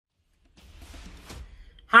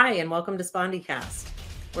Hi, and welcome to SpondyCast,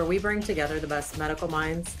 where we bring together the best medical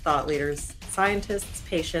minds, thought leaders, scientists,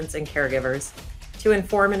 patients, and caregivers to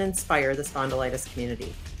inform and inspire the spondylitis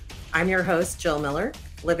community. I'm your host, Jill Miller,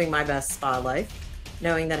 living my best spa life,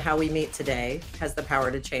 knowing that how we meet today has the power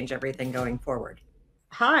to change everything going forward.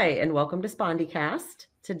 Hi, and welcome to SpondyCast.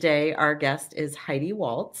 Today, our guest is Heidi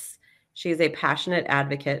Waltz. She is a passionate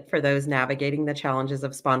advocate for those navigating the challenges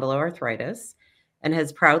of spondyloarthritis and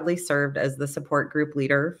has proudly served as the support group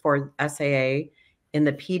leader for SAA in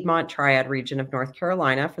the Piedmont Triad region of North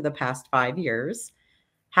Carolina for the past 5 years.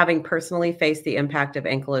 Having personally faced the impact of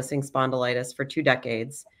ankylosing spondylitis for 2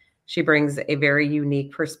 decades, she brings a very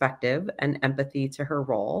unique perspective and empathy to her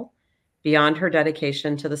role. Beyond her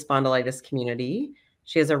dedication to the spondylitis community,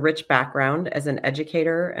 she has a rich background as an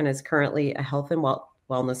educator and is currently a health and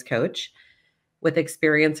wellness coach with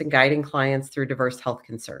experience in guiding clients through diverse health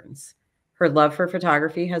concerns. Her love for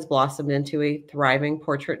photography has blossomed into a thriving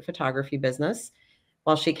portrait photography business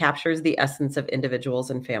while she captures the essence of individuals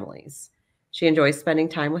and families. She enjoys spending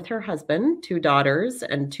time with her husband, 2 daughters,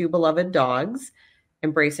 and 2 beloved dogs,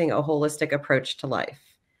 embracing a holistic approach to life.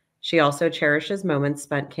 She also cherishes moments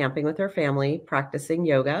spent camping with her family, practicing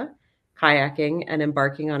yoga, kayaking, and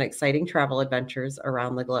embarking on exciting travel adventures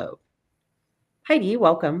around the globe. Heidi,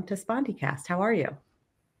 welcome to SpondyCast. How are you?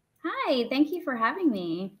 Hi, thank you for having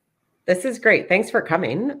me. This is great. Thanks for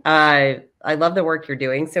coming. I love the work you're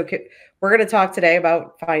doing. So we're going to talk today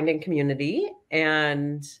about finding community.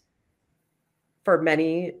 And for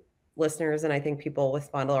many listeners, and I think people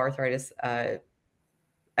with spondyloarthritis,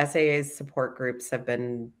 SAA's support groups have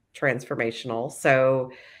been transformational.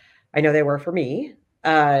 So I know they were for me.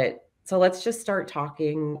 So let's just start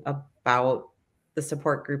talking about the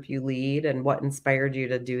support group you lead and what inspired you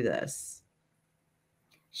to do this.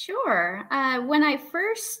 Sure. When I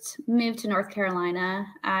first moved to North Carolina,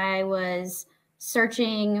 I was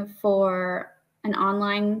searching for an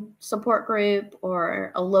online support group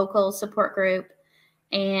or a local support group.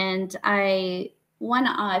 And I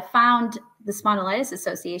found the Spondylitis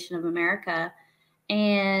Association of America,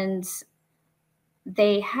 and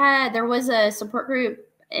there was a support group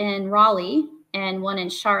in Raleigh and one in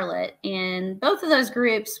Charlotte. And both of those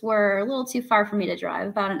groups were a little too far for me to drive,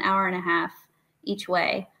 about an hour and a half each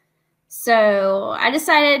way. So I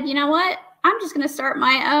decided, you know what? I'm just going to start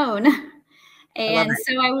my own. And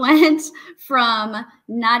so I went from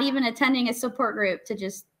not even attending a support group to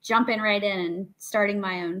just jumping right in and starting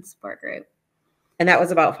my own support group. And that was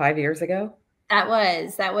about 5 years ago? That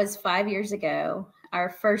was 5 years ago. Our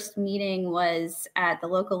first meeting was at the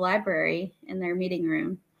local library in their meeting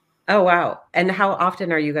room. Oh, wow. And how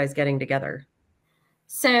often are you guys getting together?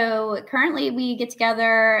 So currently we get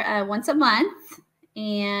together once a month,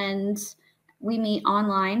 and we meet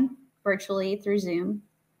online virtually through Zoom,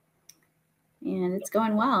 and it's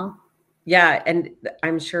going well. Yeah. And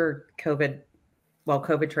I'm sure COVID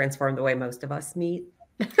transformed the way most of us meet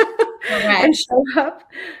and show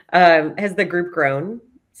up. Has the group grown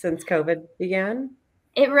since COVID began?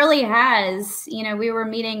 It really has. You know, we were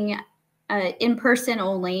meeting in person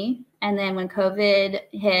only. And then when COVID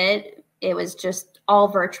hit, it was just all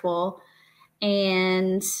virtual.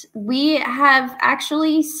 And we have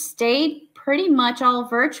actually stayed pretty much all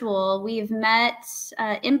virtual. We've met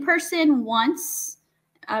in person once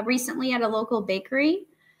recently at a local bakery,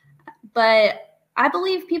 but I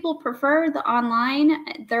believe people prefer the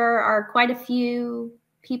online. There are quite a few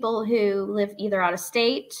people who live either out of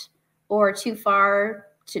state or too far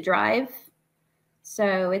to drive.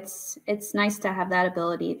 So it's nice to have that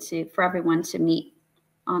ability for everyone to meet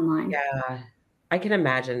online. Yeah. I can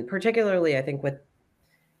imagine, particularly I think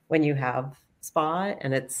when you have spa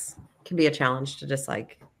and can be a challenge to just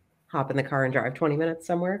like hop in the car and drive 20 minutes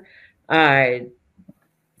somewhere. So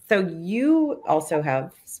you also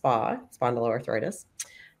have spondyloarthritis.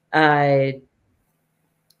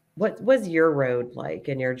 What was your road like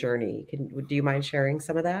in your journey? Do you mind sharing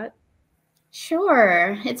some of that?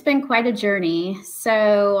 Sure. It's been quite a journey.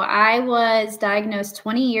 So I was diagnosed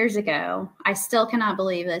 20 years ago. I still cannot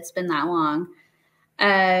believe it's been that long.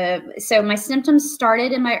 So my symptoms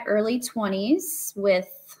started in my early 20s with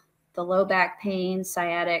the low back pain,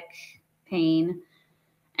 sciatic pain,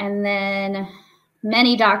 and then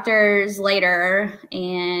many doctors later,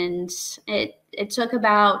 and it took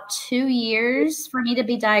about 2 years for me to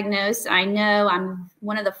be diagnosed. I know I'm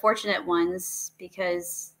one of the fortunate ones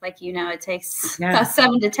because, like, you know, it takes about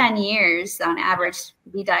 7 to 10 years on average to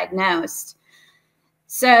be diagnosed.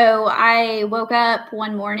 So I woke up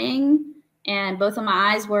one morning and both of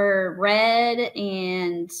my eyes were red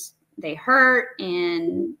and they hurt,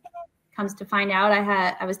 and comes to find out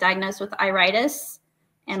I was diagnosed with iritis,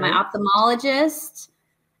 and my ophthalmologist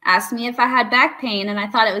asked me if I had back pain. And I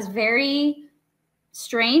thought it was very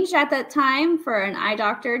strange at that time for an eye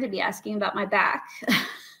doctor to be asking about my back.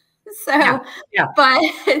 So,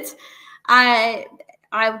 but I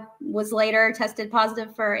was later tested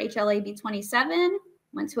positive for HLA-B27,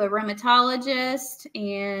 went to a rheumatologist,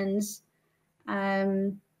 and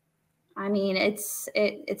I mean, it's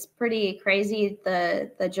pretty crazy,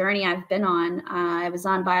 the journey I've been on. I was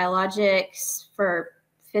on biologics for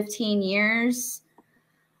 15 years,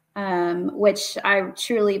 which I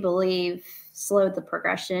truly believe slowed the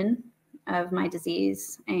progression of my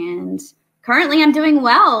disease. And currently I'm doing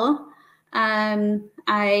well.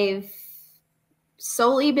 I've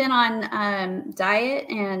solely been on diet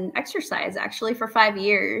and exercise actually for 5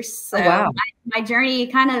 years. So wow. my journey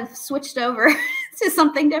kind of switched over to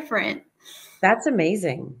something different. That's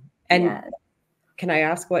amazing. And can I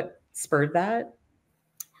ask what spurred that?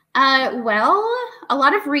 Well, a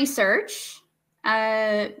lot of research,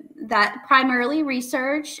 that primarily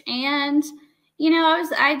research. And,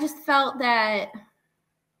 I just felt that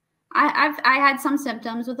I had some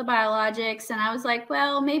symptoms with the biologics, and I was like,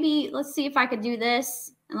 well, maybe let's see if I could do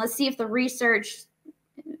this, and let's see if the research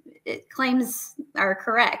claims are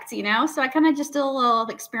correct, So I kind of just did a little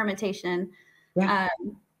experimentation,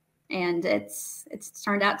 and it's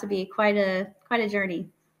turned out to be quite a journey.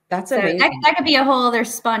 That's amazing. That could be a whole other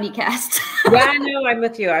Spondy cast. Yeah, no, I'm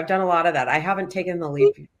with you. I've done a lot of that. I haven't taken the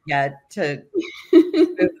leap yet to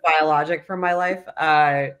move biologic from my life.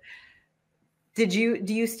 Do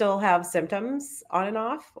you still have symptoms on and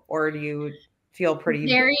off, or do you feel pretty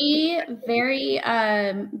very, very,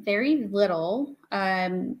 very little?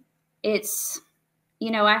 It's,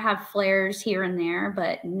 I have flares here and there,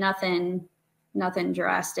 but nothing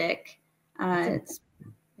drastic. I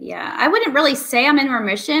wouldn't really say I'm in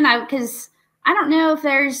remission, because I don't know if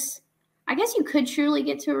I guess you could truly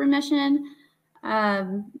get to a remission.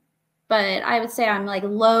 But I would say I'm like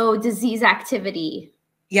low disease activity.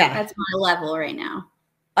 Yeah. That's my level right now.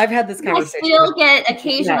 I've had this conversation. I still get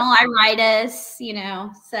occasional iritis,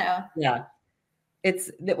 so. Yeah.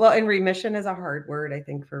 And remission is a hard word, I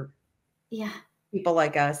think, for people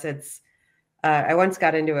like us. It's, I once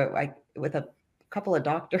got into it with a couple of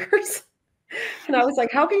doctors. And I was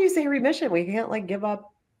like, how can you say remission? We can't give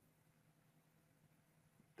up.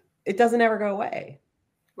 It doesn't ever go away.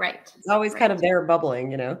 Right. It's always kind of there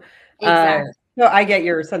bubbling, Exactly. So I get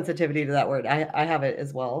your sensitivity to that word. I have it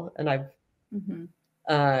as well. And I've,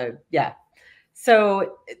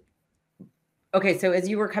 So, okay. So as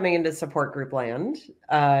you were coming into support group land,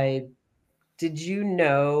 did you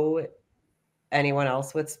know anyone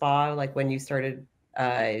else with SPA? Like when you started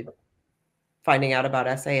finding out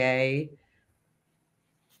about SAA?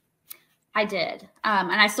 I did.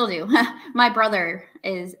 And I still do. My brother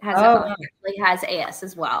has AS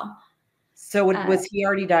as well. So was he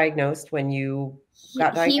already diagnosed when you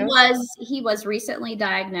got diagnosed? He was recently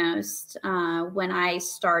diagnosed when I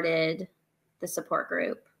started the support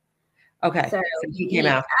group. Okay. So he came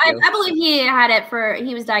after you. I believe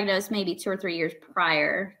he was diagnosed maybe 2 or 3 years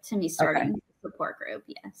prior to me starting the support group.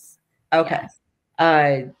 Yes. Okay.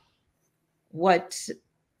 Yes.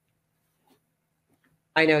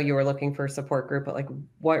 I know you were looking for a support group, but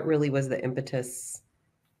what really was the impetus,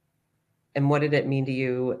 and what did it mean to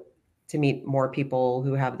you to meet more people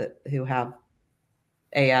who have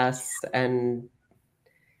AS and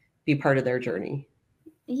be part of their journey?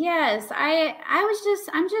 Yes, I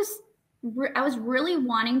was really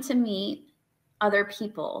wanting to meet other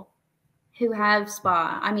people who have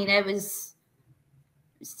SPA. I mean, it was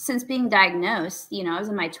since being diagnosed, I was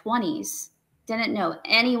in my 20s, didn't know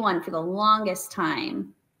anyone for the longest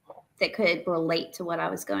time that could relate to what I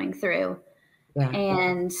was going through. Yeah.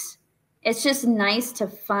 And it's just nice to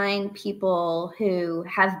find people who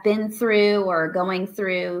have been through or going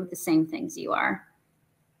through the same things you are.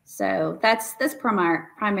 So that's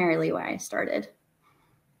primarily why I started.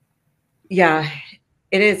 Yeah,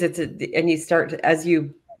 it is. And you start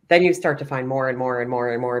to find more and more and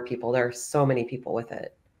more and more people. There are so many people with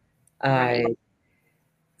it. Right.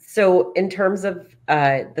 So in terms of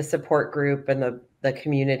the support group and the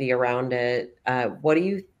community around it, what do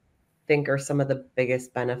you think are some of the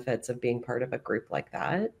biggest benefits of being part of a group like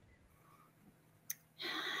that?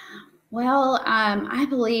 Well, I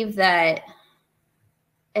believe that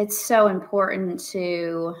it's so important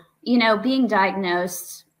to, being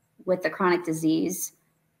diagnosed with the chronic disease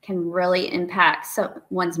can really impact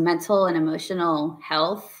one's mental and emotional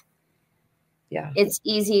health. Yeah. It's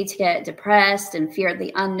easy to get depressed and fear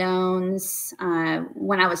the unknowns.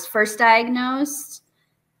 When I was first diagnosed,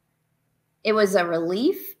 it was a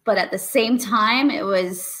relief, but at the same time, it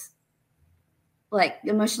was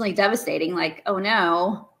emotionally devastating. Oh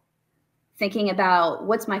no, thinking about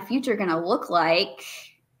what's my future going to look like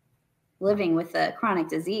living with a chronic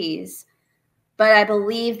disease. But I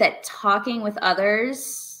believe that talking with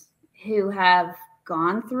others who have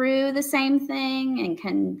gone through the same thing and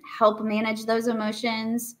can help manage those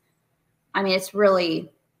emotions, I mean, it's really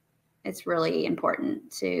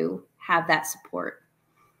important to have that support.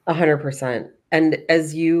 100%. And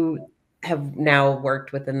as you have now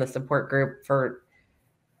worked within the support group for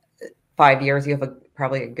 5 years, you have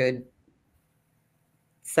probably a good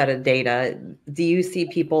set of data. Do you see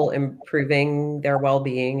people improving their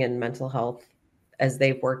well-being and mental health as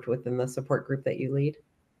they've worked within the support group that you lead?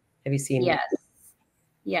 Have you seen?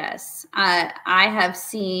 Yes. I have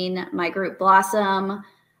seen my group blossom,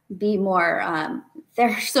 be more,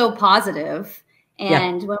 they're so positive.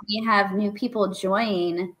 And when we have new people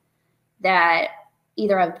join that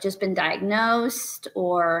either have just been diagnosed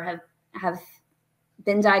or have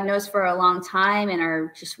been diagnosed for a long time and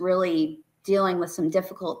are just really dealing with some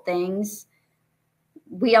difficult things,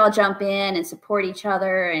 we all jump in and support each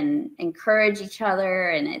other and encourage each other.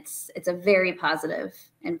 And it's a very positive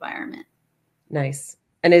environment. Nice.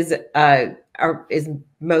 And is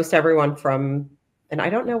most everyone from, and I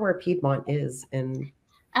don't know where Piedmont is in.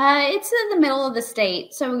 It's in the middle of the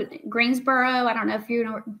state. So Greensboro, I don't know if you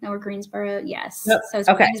know where Greensboro. Yes. Yep. So it's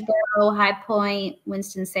Greensboro, High Point,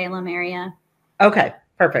 Winston-Salem area. Okay.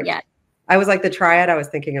 Perfect. Yeah. I was like the Triad. I was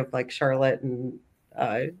thinking of like Charlotte and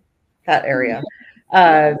that area.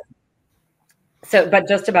 But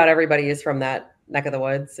just about everybody is from that neck of the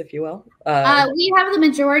woods, if you will. We have the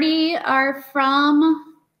majority are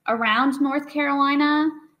from around North Carolina,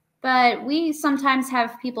 but we sometimes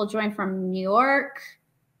have people join from New York,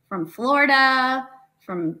 from Florida,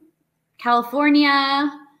 from California.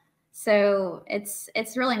 So it's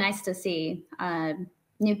really nice to see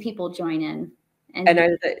new people join in and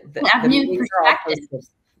have new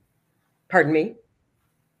perspectives. Pardon me?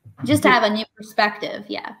 Just to have a new perspective,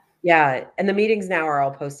 yeah. Yeah, and the meetings now are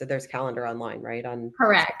all posted. There's calendar online, right? On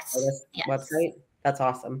correct this website. That's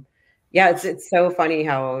awesome. Yeah, it's so funny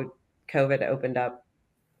how COVID opened up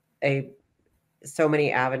so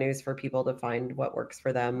many avenues for people to find what works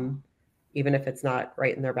for them, even if it's not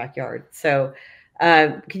right in their backyard. So,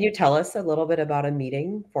 can you tell us a little bit about a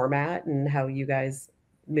meeting format and how you guys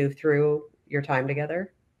move through your time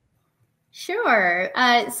together? Sure.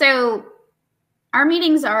 So our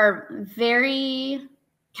meetings are very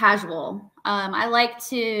casual. I like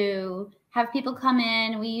to have people come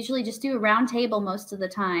in. We usually just do a roundtable most of the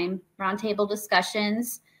time, roundtable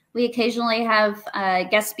discussions. We occasionally have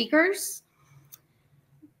guest speakers.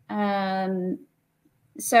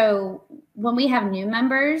 So when we have new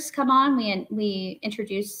members come on, we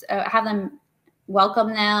introduce, have them welcome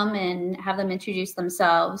them and have them introduce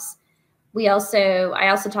themselves. I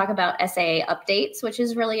also talk about SAA updates, which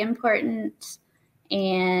is really important.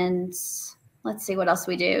 And let's see what else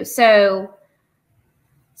we do. So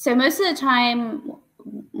most of the time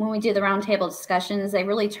when we do the roundtable discussions, they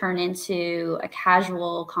really turn into a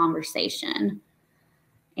casual conversation.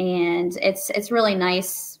 And it's really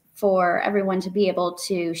nice for everyone to be able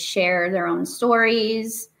to share their own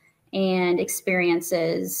stories and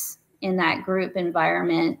experiences in that group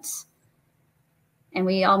environment. And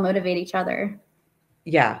we all motivate each other.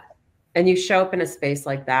 Yeah. And you show up in a space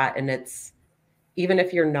like that, and it's, even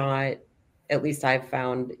if you're not, at least I've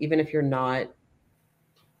found, even if you're not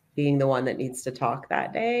being the one that needs to talk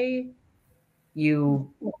that day,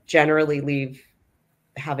 you generally leave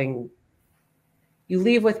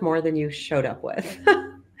with more than you showed up with.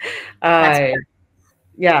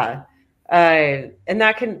 Yeah. And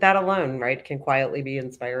that alone, right, can quietly be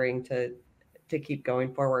inspiring to keep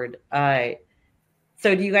going forward.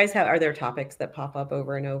 So do you guys are there topics that pop up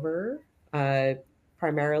over and over,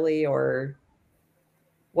 primarily, or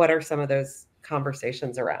what are some of those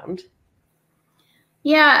conversations around?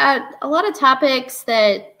 Yeah, a lot of topics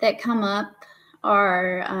that come up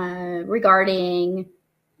are regarding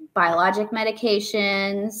biologic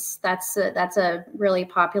medications. That's a really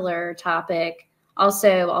popular topic.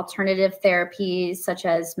 Also, alternative therapies such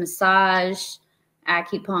as massage,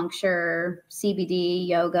 acupuncture, CBD,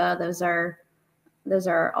 yoga. Those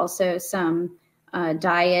are also some,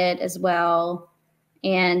 diet as well,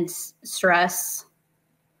 and stress.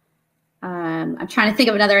 I'm trying to think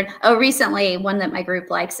of another. Recently, one that my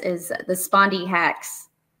group likes is the Spondy hacks.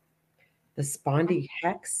 The Spondy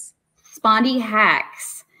hacks? Spondy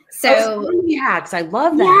hacks. So Spondy hacks. I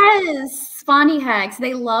love that. Yes, Spondy hacks.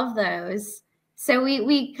 They love those. So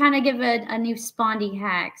we kind of give a new Spondy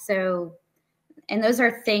hack. So, and those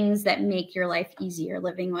are things that make your life easier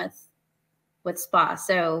living with SPA.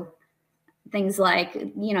 So things like,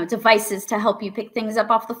 devices to help you pick things up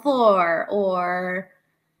off the floor, or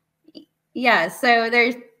so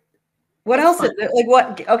there's what else is it? Like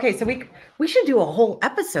what? Okay, so we should do a whole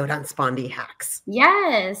episode on spondy hacks.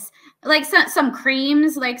 Yes, like some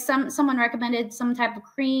creams, like someone recommended some type of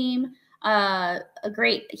cream, a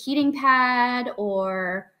great heating pad,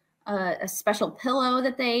 or a special pillow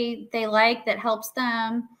that they like that helps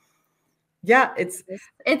them. Yeah, it's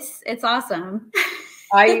awesome.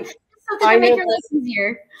 I something to make your life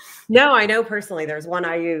easier. No, I know personally. There's one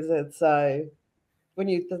I use. It's when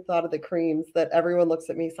you thought of the creams that everyone looks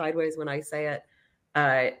at me sideways when I say it.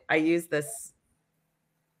 I use this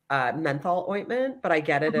menthol ointment, but I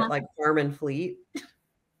get it at like Farm and Fleet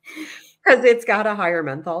because it's got a higher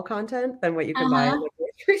menthol content than what you can buy in the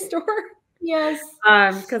grocery store. Yes.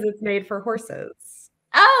 Because it's made for horses.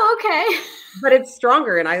 Oh, okay. But it's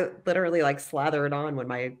stronger, and I literally like slather it on when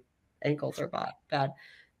my ankles are bad.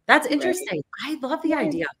 That's interesting. Right. I love the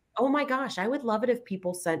idea. Oh my gosh, I would love it if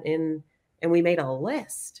people sent in and we made a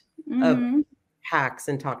list of hacks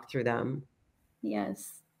and talked through them.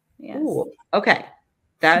 Yes. Ooh, okay.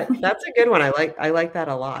 That's a good one. I like that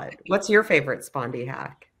a lot. What's your favorite spondy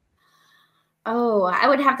hack? Oh, I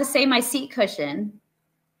would have to say my seat cushion.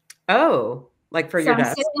 Oh, like for your desk?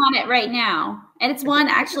 I'm sitting on it right now. And it's one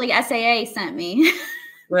actually SAA sent me.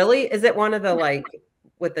 Really? Is it one of the like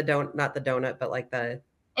with the not the donut, but like the...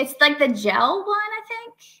 It's like the gel one, I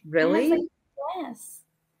think. Really? Yes.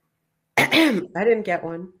 I didn't get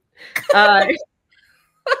one. I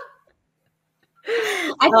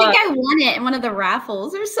think I won it in one of the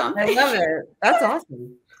raffles or something. I love it. That's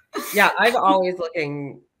awesome. Yeah, I'm always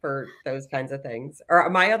looking for those kinds of things. Or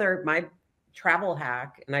my travel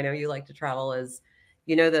hack, and I know you like to travel, is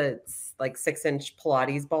the like 6-inch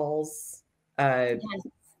Pilates balls that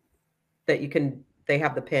they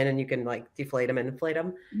have the pin and you can like deflate them and inflate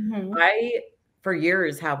them. I for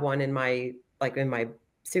years have one in my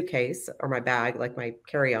suitcase or my bag, like my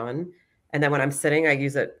carry-on. And then when I'm sitting, I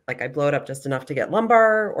use it, like I blow it up just enough to get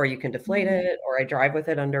lumbar, or you can deflate it, or I drive with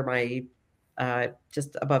it under my,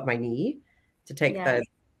 just above my knee to take the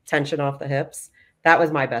tension off the hips. That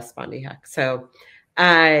was my best spondy hack. So,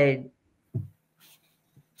 so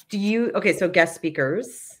guest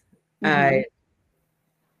speakers, who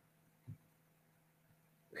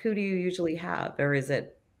do you usually have, or is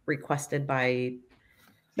it requested by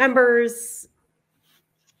members?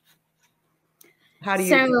 How do you?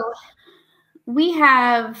 So we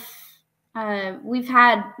have, we've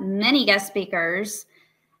had many guest speakers,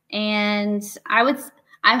 and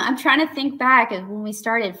I'm trying to think back of when we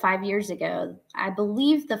started 5 years ago. I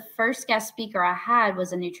believe the first guest speaker I had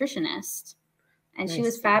was a nutritionist, and she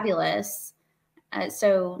was fabulous.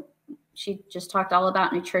 So she just talked all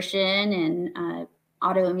about nutrition and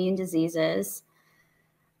autoimmune diseases.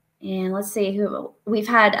 And let's see who we've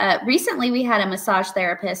had. Recently, we had a massage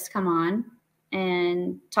therapist come on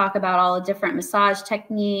and talk about all the different massage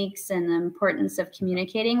techniques and the importance of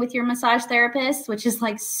communicating with your massage therapist, which is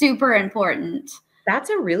like super important. That's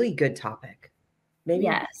a really good topic. Maybe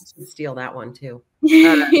steal that one too.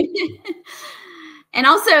 And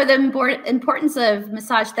also the importance of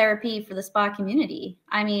massage therapy for the spa community.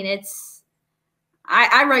 I mean,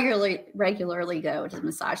 I regularly go to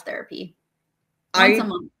massage therapy once a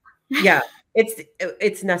month. Yeah,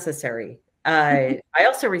 it's necessary. I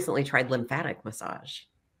also recently tried lymphatic massage.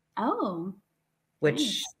 Oh, which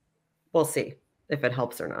nice. We'll see if it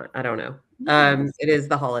helps or not. I don't know. Nice. It is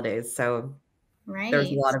the holidays, so there's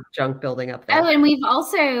a lot of junk building up there. Oh, and we've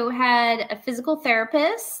also had a physical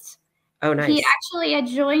therapist. Oh, nice. He actually had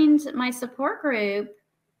joined my support group,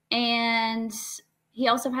 and he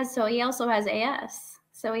also has AS.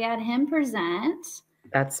 So we had him present.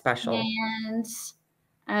 That's special.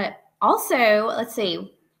 And also, let's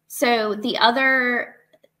see. So the other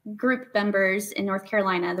group members in North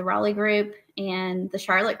Carolina, the Raleigh group and the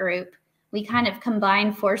Charlotte group, we kind of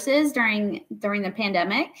combined forces during the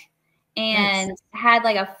pandemic and had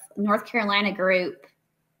like a North Carolina group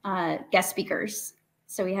guest speakers.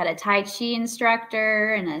 So we had a Tai Chi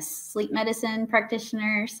instructor and a sleep medicine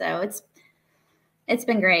practitioner. So it's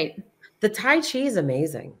been great. The Tai Chi is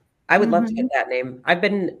amazing. I would love to get that name. I've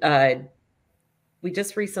been, we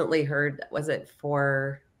just recently heard, was it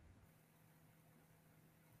for,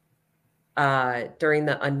 during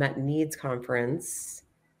the Unmet Needs Conference,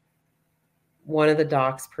 one of the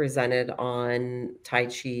docs presented on Tai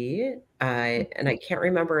Chi, and I can't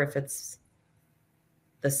remember if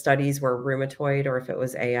the studies were rheumatoid or if it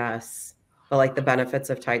was AS, but like the benefits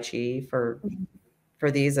of Tai Chi for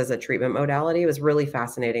these as a treatment modality was really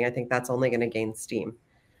fascinating. I think that's only going to gain steam.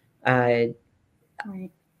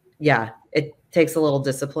 Yeah, it takes a little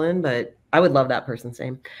discipline, but I would love that person's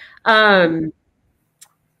name.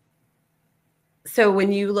 So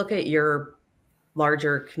when you look at your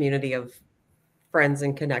larger community of friends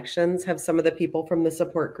and connections, have some of the people from the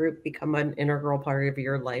support group become an integral part of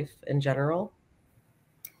your life in general?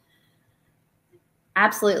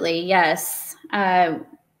 Absolutely, yes.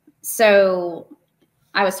 So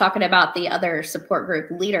I was talking about the other support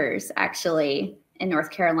group leaders actually in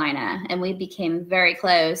North Carolina, and we became very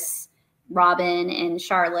close. Robin and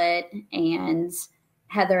Charlotte, and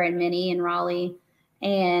Heather and Minnie in Raleigh.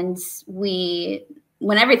 And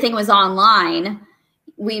when everything was online,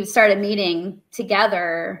 we started meeting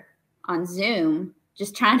together on Zoom,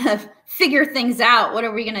 just trying to figure things out. What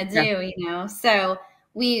are we going to do? Yeah. So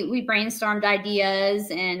we brainstormed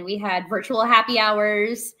ideas, and we had virtual happy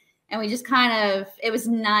hours, and we just it was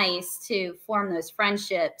nice to form those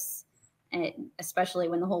friendships, especially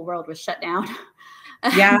when the whole world was shut down.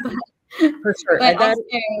 Yeah, for sure. But also,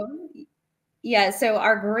 yeah, so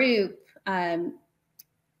our group,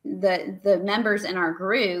 the members in our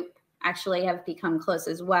group actually have become close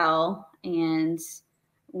as well. And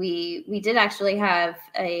we did actually have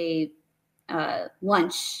a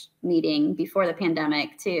lunch meeting before the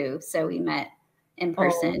pandemic too. So we met in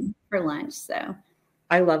person for lunch. So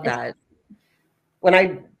I love that.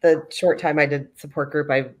 The short time I did support group,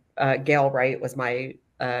 Gail Wright was my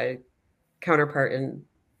counterpart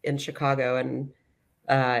in Chicago, and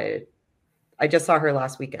I just saw her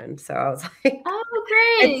last weekend. So I was like, oh,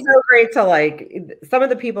 great. It's so great to like some of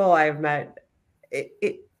the people I've met.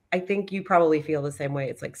 I think you probably feel the same way.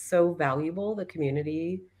 It's like so valuable, the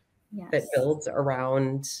community that builds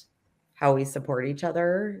around how we support each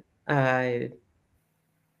other. I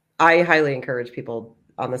highly encourage people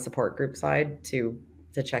on the support group side to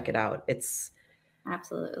check it out. It's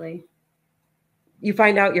absolutely, you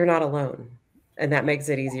find out you're not alone, and that makes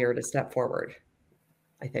it easier to step forward,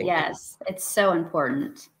 I think. Yes, it's so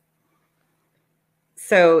important.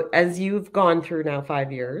 So as you've gone through now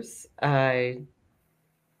 5 years, were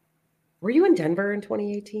you in Denver in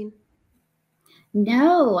 2018?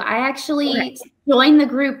 No, I actually joined the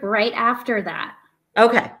group right after that.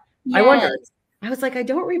 Okay. Yes. I wondered. I was like, I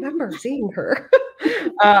don't remember seeing her.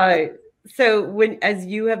 So as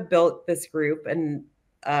you have built this group, and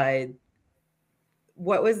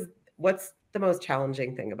what's the most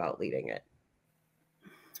challenging thing about leading it?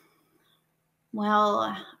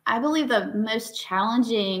 Well, I believe the most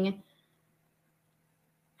challenging,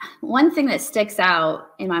 one thing that sticks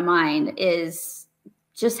out in my mind is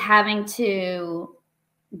just having to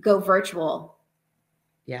go virtual.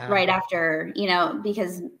 Yeah. Right after,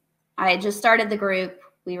 because I had just started the group.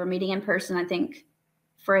 We were meeting in person, I think,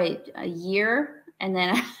 for a year, and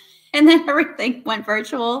then everything went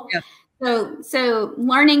virtual. Yeah. So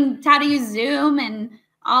learning how to use Zoom and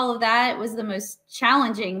all of that was the most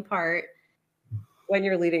challenging part. When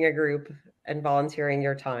you're leading a group and volunteering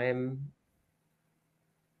your time,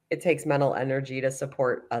 it takes mental energy to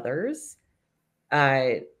support others.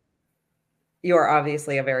 You are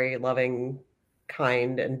obviously a very loving,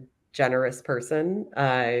 kind, and generous person.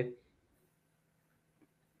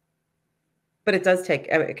 But it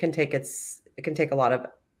can take a lot of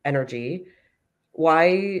energy.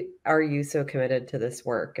 Why are you so committed to this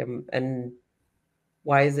work, and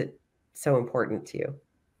why is it so important to you?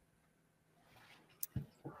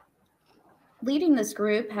 Leading this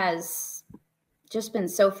group has just been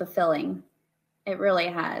so fulfilling. It really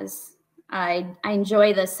has. I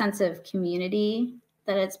enjoy the sense of community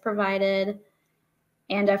that it's provided,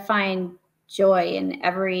 and I find joy in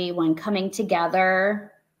everyone coming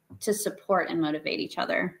together to support and motivate each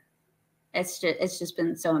other. It's just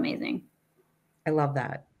been so amazing. I love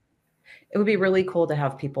that. It would be really cool to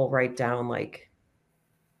have people write down like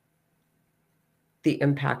the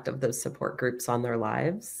impact of those support groups on their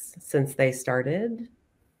lives since they started,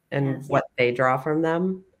 and what they draw from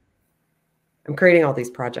them. I'm creating all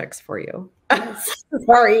these projects for you. Yes.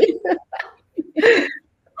 Sorry.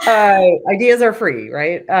 Ideas are free,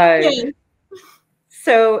 right? Yes.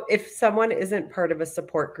 So if someone isn't part of a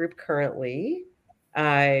support group currently,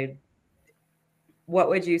 what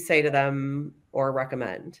would you say to them or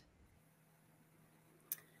recommend?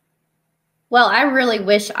 Well, I really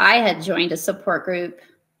wish I had joined a support group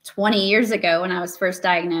 20 years ago when I was first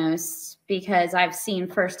diagnosed, because I've seen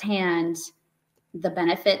firsthand the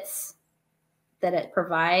benefits that it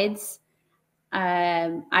provides.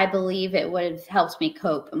 I believe it would have helped me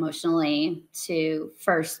cope emotionally to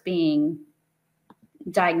first being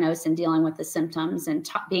diagnosed and dealing with the symptoms, and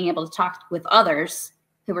being able to talk with others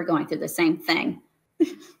who were going through the same thing.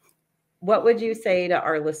 What would you say to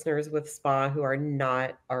our listeners with SPA who are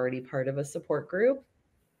not already part of a support group?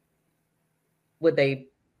 Would they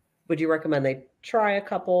would you recommend they try a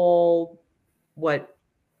couple? What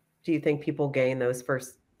do you think people gain those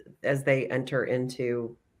first as they enter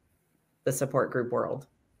into the support group world?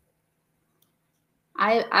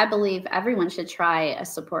 I believe everyone should try a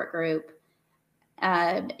support group.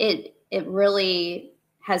 It really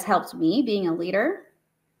has helped me being a leader.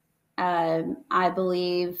 I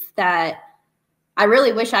believe that I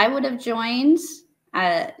really wish I would have joined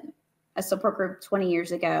a support group 20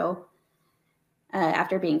 years ago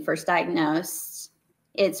after being first diagnosed.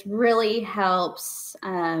 It really helps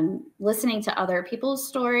listening to other people's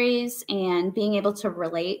stories and being able to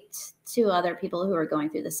relate to other people who are going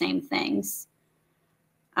through the same things.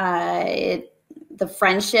 The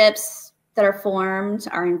friendships that are formed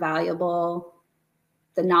are invaluable.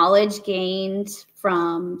 The knowledge gained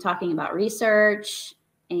from talking about research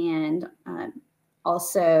and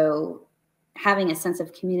also having a sense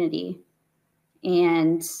of community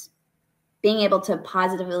and being able to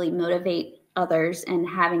positively motivate others and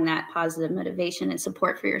having that positive motivation and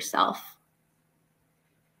support for yourself.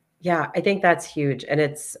 Yeah, I think that's huge. And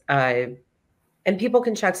it's, and people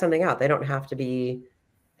can check something out. They don't have to be,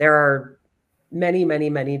 there are many, many,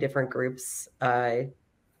 many different groups. I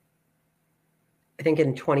think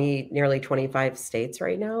in nearly 25 states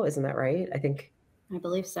right now. Isn't that right? I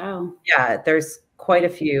believe so. Yeah, there's quite a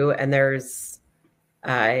few, and there's,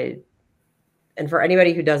 and for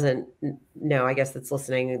anybody who doesn't know, I guess that's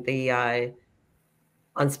listening,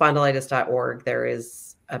 on spondylitis.org, there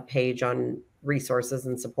is a page on resources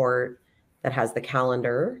and support that has the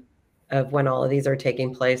calendar of when all of these are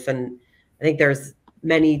taking place. And I think there's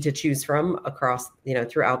many to choose from across,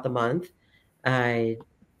 throughout the month,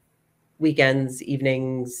 weekends,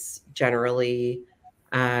 evenings, generally.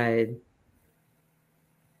 I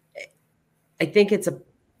think it's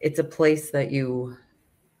a place that you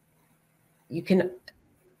can,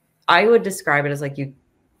 I would describe it as like you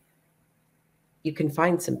can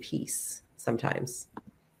find some peace sometimes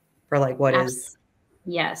for like what is.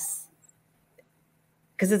 Yes.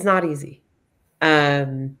 Because it's not easy.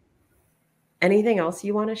 Anything else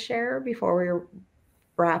you want to share before we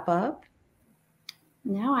wrap up?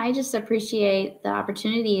 No, I just appreciate the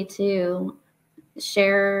opportunity to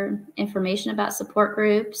share information about support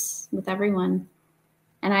groups with everyone.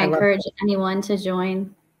 And I encourage anyone to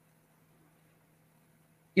join.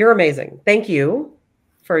 You're amazing. Thank you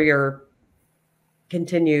for your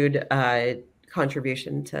continued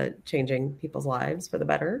contribution to changing people's lives for the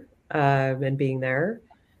better, and being there.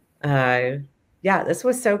 Yeah, this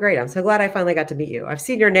was so great. I'm so glad I finally got to meet you. I've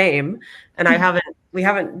seen your name and we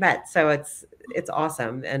haven't met. So it's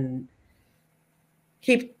awesome, and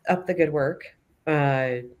keep up the good work.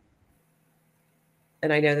 And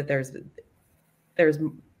I know that there's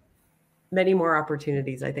many more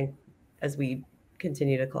opportunities, I think, as we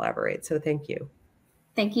continue to collaborate. So thank you.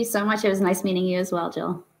 Thank you so much. It was nice meeting you as well,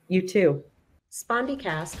 Jill. You too.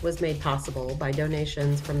 SpondyCast was made possible by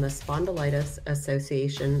donations from the Spondylitis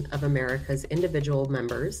Association of America's individual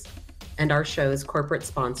members and our show's corporate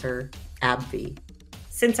sponsor, AbbVie.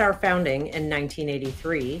 Since our founding in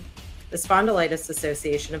 1983, the Spondylitis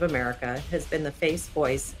Association of America has been the face,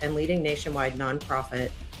 voice, and leading nationwide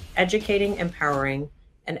nonprofit educating, empowering,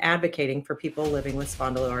 and advocating for people living with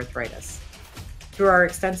spondyloarthritis. Through our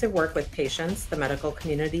extensive work with patients, the medical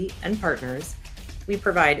community, and partners, we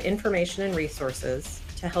provide information and resources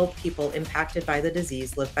to help people impacted by the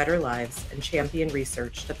disease live better lives and champion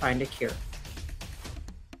research to find a cure.